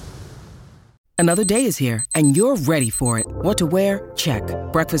 Another day is here, and you're ready for it. What to wear? Check.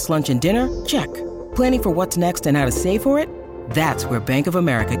 Breakfast, lunch, and dinner? Check. Planning for what's next and how to save for it? That's where Bank of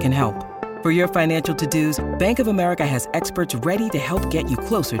America can help. For your financial to-dos, Bank of America has experts ready to help get you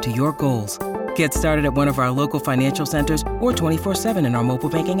closer to your goals. Get started at one of our local financial centers or 24/7 in our mobile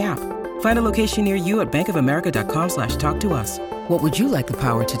banking app. Find a location near you at bankofamerica.com/talktous. What would you like the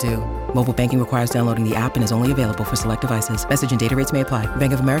power to do? Mobile banking requires downloading the app and is only available for select devices. Message and data rates may apply.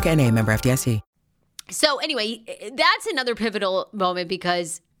 Bank of America N.A., member FDIC. So anyway, that's another pivotal moment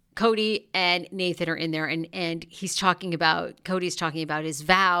because Cody and Nathan are in there, and Cody's talking about his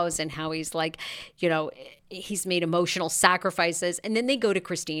vows and how he's like, he's made emotional sacrifices. And then they go to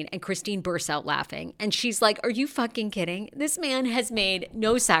Christine, and Christine bursts out laughing. And she's like, are you fucking kidding? This man has made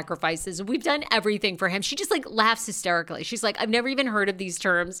no sacrifices. We've done everything for him. She just like laughs hysterically. She's like, I've never even heard of these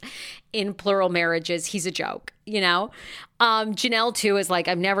terms in plural marriages. He's a joke, Janelle too is like,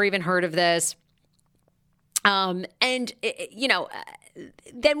 I've never even heard of this. Then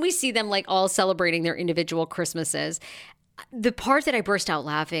we see them like all celebrating their individual Christmases. The part that I burst out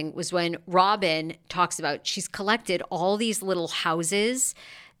laughing was when Robin talks about she's collected all these little houses,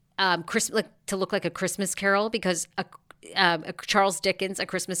 to look like a Christmas Carol, because Charles Dickens' A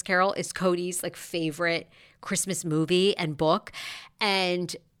Christmas Carol is Cody's like favorite Christmas movie and book.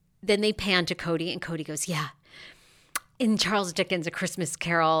 And then they pan to Cody, and Cody goes, yeah. In Charles Dickens' A Christmas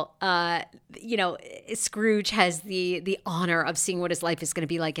Carol, Scrooge has the honor of seeing what his life is going to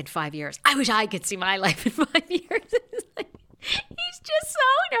be like in 5 years. I wish I could see my life in 5 years. He's just so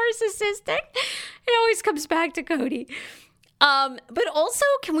narcissistic. It always comes back to Cody. But also,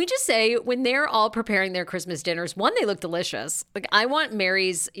 can we just say, when they're all preparing their Christmas dinners, one, they look delicious. Like, I want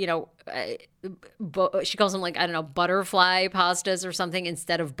Mary's, she calls them like, I don't know, butterfly pastas or something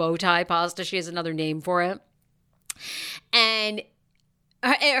instead of bow tie pasta. She has another name for it. And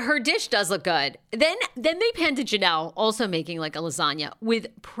her dish does look good. Then they pan to Janelle also making like a lasagna with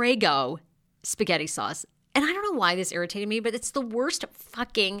Prego spaghetti sauce. And I don't know why this irritated me, but it's the worst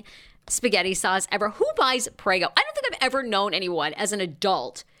fucking spaghetti sauce ever. Who buys Prego? I don't think I've ever known anyone as an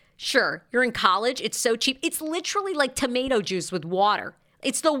adult. Sure, you're in college. It's so cheap. It's literally like tomato juice with water.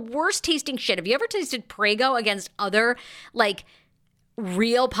 It's the worst tasting shit. Have you ever tasted Prego against other like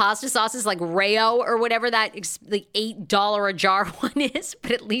real pasta sauces like Rayo or whatever that like $8 a jar one is,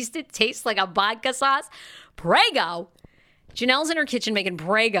 but at least it tastes like a vodka sauce? Prego. Janelle's in her kitchen making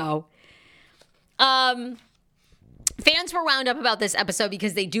Prego. Fans were wound up about this episode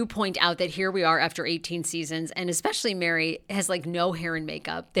because they do point out that here we are after 18 seasons, and especially Mary has like no hair and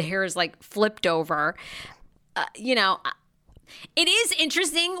makeup. The hair is like flipped over. It is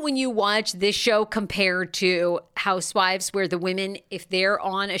interesting when you watch this show compared to Housewives, where the women, if they're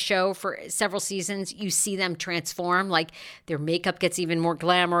on a show for several seasons, you see them transform. Like their makeup gets even more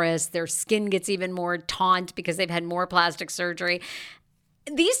glamorous. Their skin gets even more taunt because they've had more plastic surgery.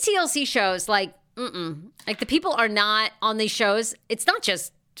 These TLC shows, like the people are not on these shows. It's not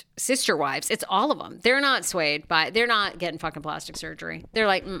just Sister Wives. It's all of them. They're not they're not getting fucking plastic surgery. They're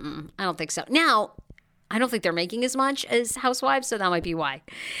like, I don't think so. Now, I don't think they're making as much as Housewives, so that might be why.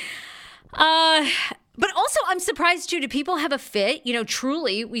 But also, I'm surprised, too. Do people have a fit?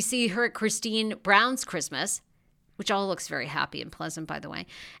 Truly, we see her at Christine Brown's Christmas, which all looks very happy and pleasant, by the way.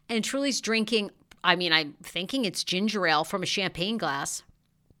 And Truly's drinking, I'm thinking it's ginger ale from a champagne glass.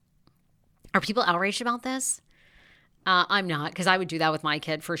 Are people outraged about this? I'm not, because I would do that with my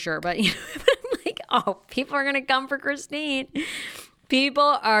kid for sure. But, but I'm like, oh, people are going to come for Christine.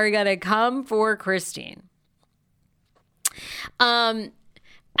 People are going to come for Christine. I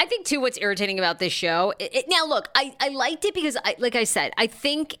think, too, what's irritating about this show, now, look, I liked it because, like I said, I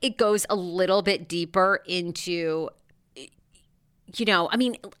think it goes a little bit deeper into,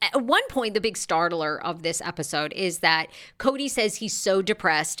 at one point, the big startler of this episode is that Cody says he's so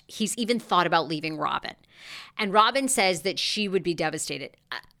depressed, he's even thought about leaving Robin. And Robin says that she would be devastated.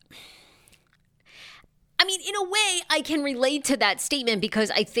 In a way, I can relate to that statement because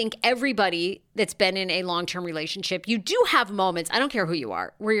I think everybody that's been in a long-term relationship, you do have moments, I don't care who you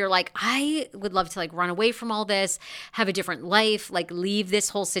are, where you're like, I would love to like run away from all this, have a different life, like leave this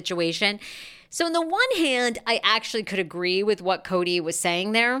whole situation. So on the one hand, I actually could agree with what Cody was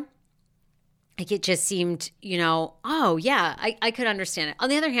saying there. Like it just seemed, oh yeah, I could understand it. On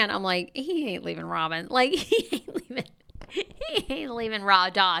the other hand, I'm like, he ain't leaving Robin. Like he ain't leaving Raw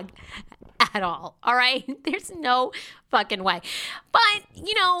Dog at all. All right. There's no fucking way. But,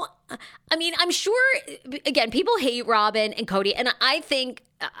 I'm sure, again, people hate Robin and Cody. And I think,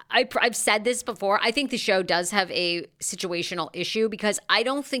 I've said this before, I think the show does have a situational issue because I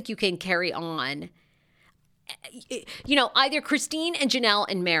don't think you can carry on. Either Christine and Janelle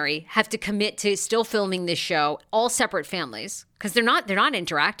and Mary have to commit to still filming this show, all separate families, because they're not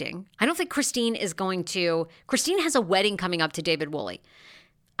interacting. I don't think Christine has a wedding coming up to David Woolley.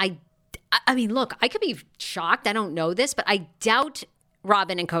 Look, I could be shocked. I don't know this, but I doubt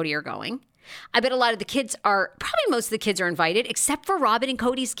Robin and Cody are going. I bet a lot of the kids probably most of the kids are invited, except for Robin and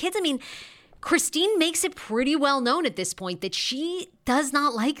Cody's kids. Christine makes it pretty well known at this point that she does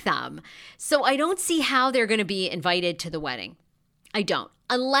not like them. So I don't see how they're going to be invited to the wedding. I don't.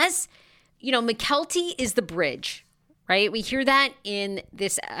 Unless, Mykelti is the bridge, right? We hear that in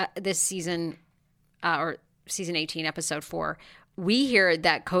this season, or season 18, episode 4. We hear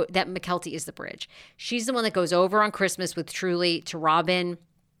that that Mykelti is the bridge. She's the one that goes over on Christmas with Truly to Robin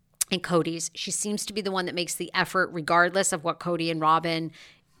and Cody's. She seems to be the one that makes the effort regardless of what Cody and Robin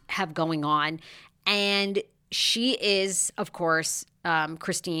have going on. And she is, of course,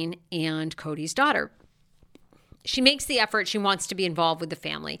 Christine and Cody's daughter. She makes the effort. She wants to be involved with the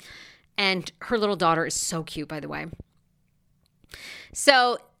family. And her little daughter is so cute, by the way.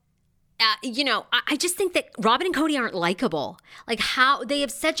 So, I just think that Robin and Cody aren't likable. Like, how they have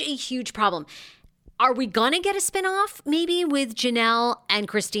such a huge problem. Are we going to get a spinoff maybe with Janelle and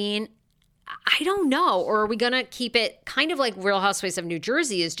Christine? I don't know. Or are we going to keep it kind of like Real Housewives of New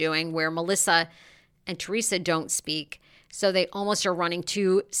Jersey is doing, where Melissa and Teresa don't speak. So they almost are running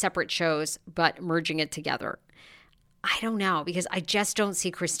 2 separate shows, but merging it together. I don't know, because I just don't see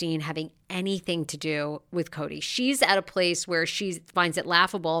Christine having anything to do with Cody. She's at a place where she finds it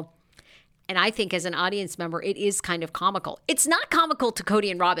laughable. And I think as an audience member, it is kind of comical. It's not comical to Cody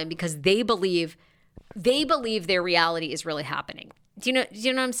and Robin because they believe their reality is really happening. Do you know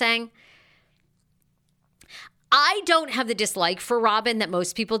what I'm saying? I don't have the dislike for Robin that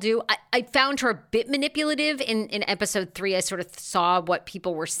most people do. I found her a bit manipulative in episode 3. I sort of saw what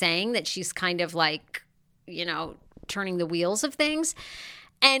people were saying, that she's kind of like, turning the wheels of things.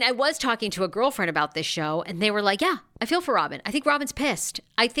 And I was talking to a girlfriend about this show, and they were like, yeah, I feel for Robin. I think Robin's pissed.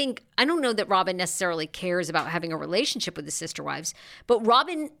 I don't know that Robin necessarily cares about having a relationship with the sister wives, but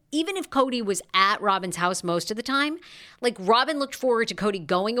Robin, even if Cody was at Robin's house most of the time, like Robin looked forward to Cody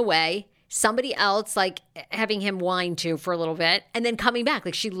going away, somebody else like having him whine to for a little bit, and then coming back.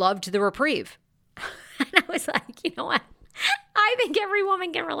 Like, she loved the reprieve. And I was like, you know what? I think every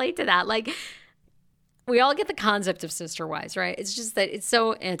woman can relate to that. Like, we all get the concept of sister wives, right? It's just that it's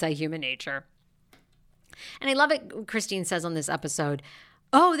so anti-human nature. And I love it. Christine says on this episode,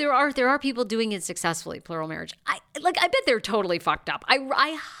 oh, there are people doing it successfully, plural marriage. I bet they're totally fucked up.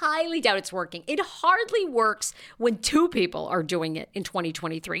 I highly doubt it's working. It hardly works when 2 people are doing it in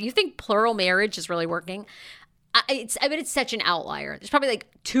 2023. You think plural marriage is really working? I bet it's such an outlier. There's probably like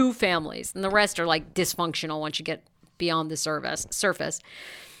 2 families, and the rest are like dysfunctional once you get beyond the surface.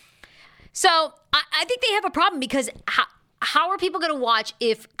 So I think they have a problem, because how are people going to watch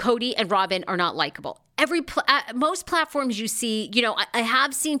if Cody and Robin are not likable? Most platforms you see, I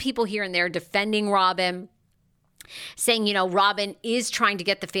have seen people here and there defending Robin, saying, Robin is trying to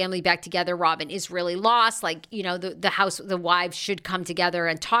get the family back together. Robin is really lost. Like, the wives should come together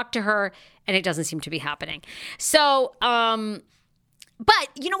and talk to her. And it doesn't seem to be happening. So, but,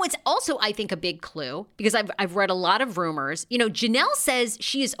 it's also, I think, a big clue, because I've read a lot of rumors. Janelle says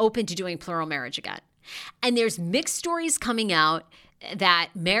she is open to doing plural marriage again. And there's mixed stories coming out that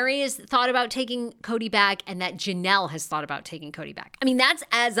Mary has thought about taking Cody back, and that Janelle has thought about taking Cody back. I mean, that's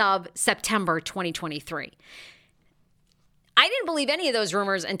as of September 2023. I didn't believe any of those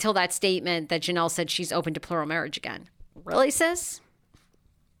rumors until that statement that Janelle said she's open to plural marriage again. Really, sis?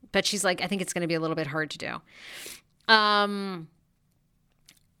 But she's like, I think it's going to be a little bit hard to do.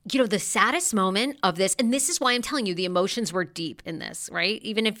 The saddest moment of this, and this is why I'm telling you, the emotions were deep in this, right?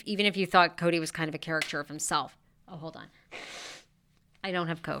 Even if you thought Cody was kind of a caricature of himself. Oh, hold on. I don't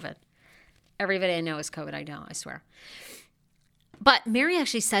have COVID. Everybody I know is COVID. I don't, I swear. But Mary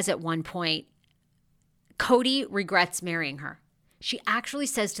actually says at one point, Cody regrets marrying her. She actually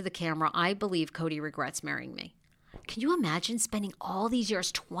says to the camera, I believe Cody regrets marrying me. Can you imagine spending all these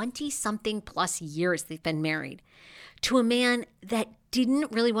years, 20-something plus years they've been married, to a man that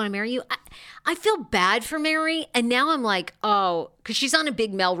didn't really want to marry you? I feel bad for Mary. And now I'm like, oh, because she's on a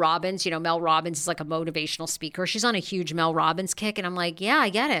big Mel Robbins. Mel Robbins is like a motivational speaker. She's on a huge Mel Robbins kick. And I'm like, yeah, I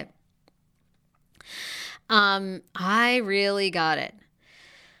get it. I really got it.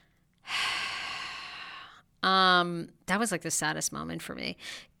 That was like the saddest moment for me.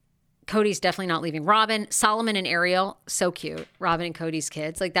 Cody's definitely not leaving Robin. Solomon and Ariel, so cute. Robin and Cody's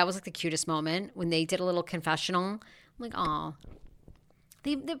kids. Like, that was like the cutest moment when they did a little confessional. I'm like, oh,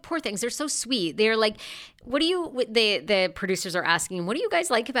 the poor things. They're so sweet. They're like, the producers are asking, what do you guys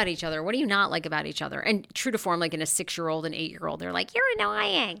like about each other? What do you not like about each other? And true to form, like in a 6-year-old and 8-year-old, they're like, you're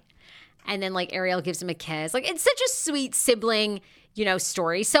annoying. And then like Ariel gives him a kiss. Like, it's such a sweet sibling,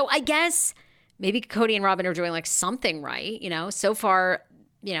 story. So I guess maybe Cody and Robin are doing like something right. So far,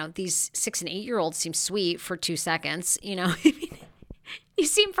 these 6 and 8-year-olds seem sweet for 2 seconds. You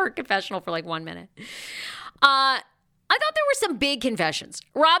seem for a confessional for like 1 minute. I thought there were some big confessions.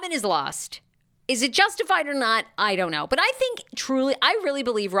 Robin is lost. Is it justified or not? I don't know. But I think I really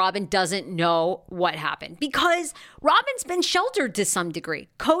believe Robin doesn't know what happened, because Robin's been sheltered to some degree.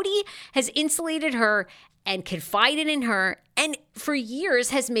 Cody has insulated her and confided in her, and for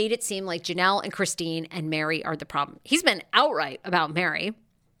years has made it seem like Janelle and Christine and Mary are the problem. He's been outright about Mary.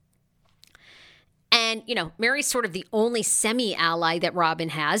 And, Mary's sort of the only semi-ally that Robin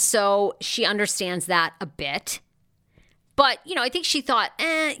has, so she understands that a bit. But, I think she thought,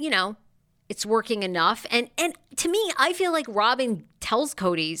 it's working enough. And to me, I feel like Robin tells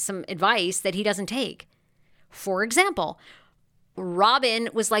Cody some advice that he doesn't take. For example, Robin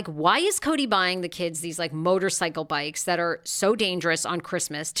was like, why is Cody buying the kids these like motorcycle bikes that are so dangerous on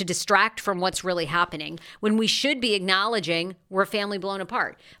Christmas to distract from what's really happening when we should be acknowledging we're a family blown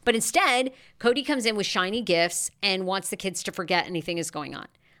apart? But instead, Cody comes in with shiny gifts and wants the kids to forget anything is going on.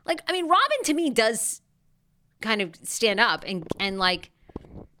 Robin to me does kind of stand up and like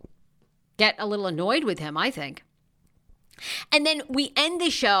get a little annoyed with him, I think. And then we end the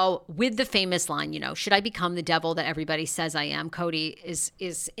show with the famous line, should I become the devil that everybody says I am? Cody is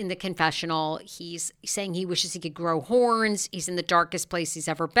in the confessional. He's saying he wishes he could grow horns. He's in the darkest place he's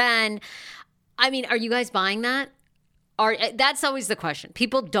ever been. Are you guys buying that? That's always the question.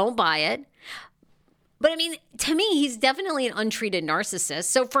 People don't buy it. But to me, he's definitely an untreated narcissist.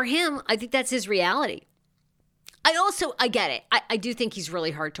 So for him, I think that's his reality. I get it. I do think he's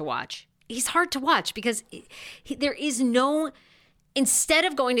really hard to watch. He's hard to watch because there is instead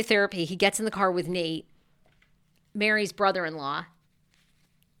of going to therapy, he gets in the car with Nate, Mary's brother-in-law,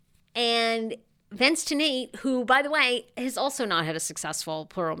 and vents to Nate, who, by the way, has also not had a successful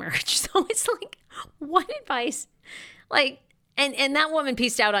plural marriage. So it's like, what advice? And that woman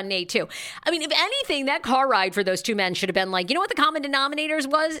pieced out on Nate too. If anything, that car ride for those two men should have been like, you know what the common denominators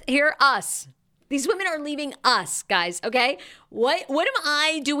was here? Us. These women are leaving us, guys, okay? What am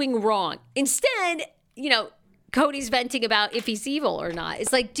I doing wrong? Instead, Cody's venting about if he's evil or not.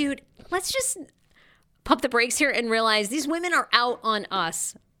 It's like, dude, let's just pump the brakes here and realize these women are out on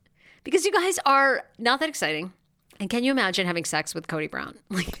us. Because you guys are not that exciting. And can you imagine having sex with Cody Brown?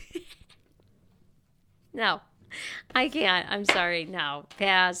 No, I can't. I'm sorry. No,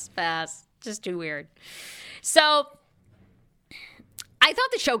 pass. Just too weird. So I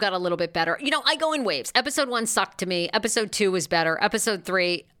thought the show got a little bit better. I go in waves. Episode 1 sucked to me. Episode 2 was better. Episode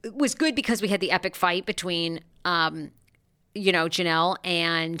 3 was good because we had the epic fight between, Janelle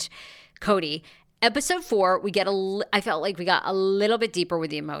and Cody. Episode 4, I felt like we got a little bit deeper with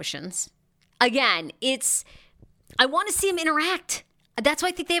the emotions. Again, I want to see them interact. That's why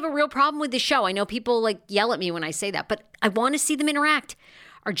I think they have a real problem with the show. I know people yell at me when I say that, but I want to see them interact.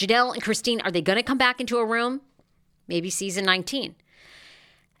 Are Janelle and Christine, are they going to come back into a room? Maybe season 19.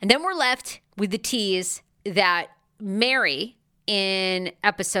 And then we're left with the tease that Mary in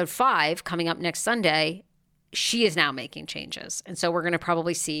episode 5, coming up next Sunday, she is now making changes. And so we're going to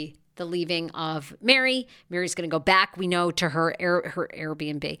probably see the leaving of Mary. Mary's going to go back, we know, to her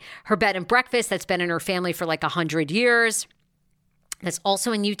Airbnb, her bed and breakfast that's been in her family for 100 years. That's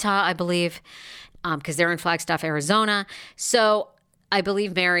also in Utah, I believe, because they're in Flagstaff, Arizona. So I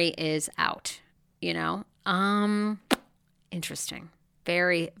believe Mary is out, Interesting.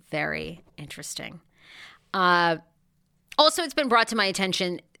 Very, very interesting. Also, it's been brought to my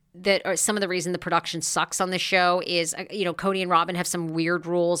attention that some of the reason the production sucks on the show is, Cody and Robin have some weird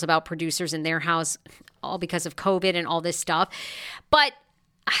rules about producers in their house, all because of COVID and all this stuff. But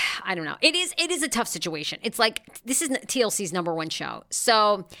I don't know. It is a tough situation. It's like, this is TLC's number one show.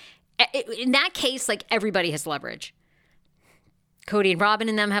 So in that case, everybody has leverage. Cody and Robin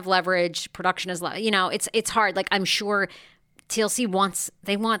and them have leverage. Production has it's hard. I'm sure TLC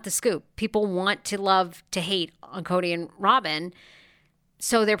want the scoop. People want to love to hate on Cody and Robin.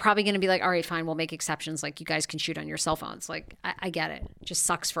 So they're probably going to be like, all right, fine, we'll make exceptions. You guys can shoot on your cell phones. I get it. It just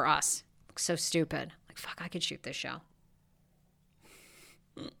sucks for us. Looks so stupid. Fuck, I could shoot this show.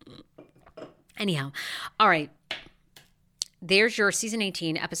 Anyhow, all right. There's your season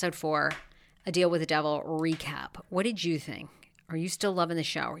 18, episode 4, A Deal with the Devil recap. What did you think? Are you still loving the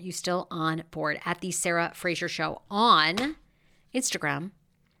show? Are you still on board at the Sarah Fraser Show on Instagram,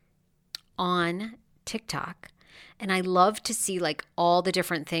 on TikTok? And I love to see all the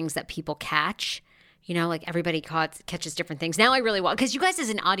different things that people catch. Everybody catches different things. Now I really want, because you guys as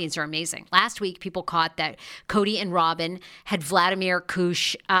an audience are amazing. Last week, people caught that Cody and Robin had Vladimir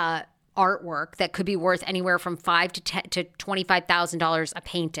Kush artwork that could be worth anywhere from $5,000 to $25,000 a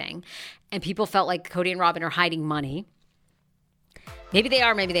painting. And people felt like Cody and Robin are hiding money. Maybe they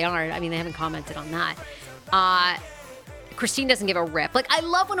are, maybe they aren't. They haven't commented on that. Christine doesn't give a rip. I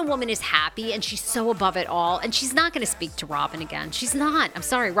love when a woman is happy and she's so above it all, and she's not going to speak to Robin again. She's not. I'm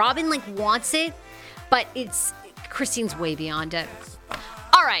sorry. Robin, wants it, but Christine's way beyond it.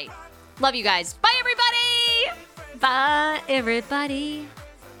 All right. Love you guys. Bye, everybody. Bye, everybody.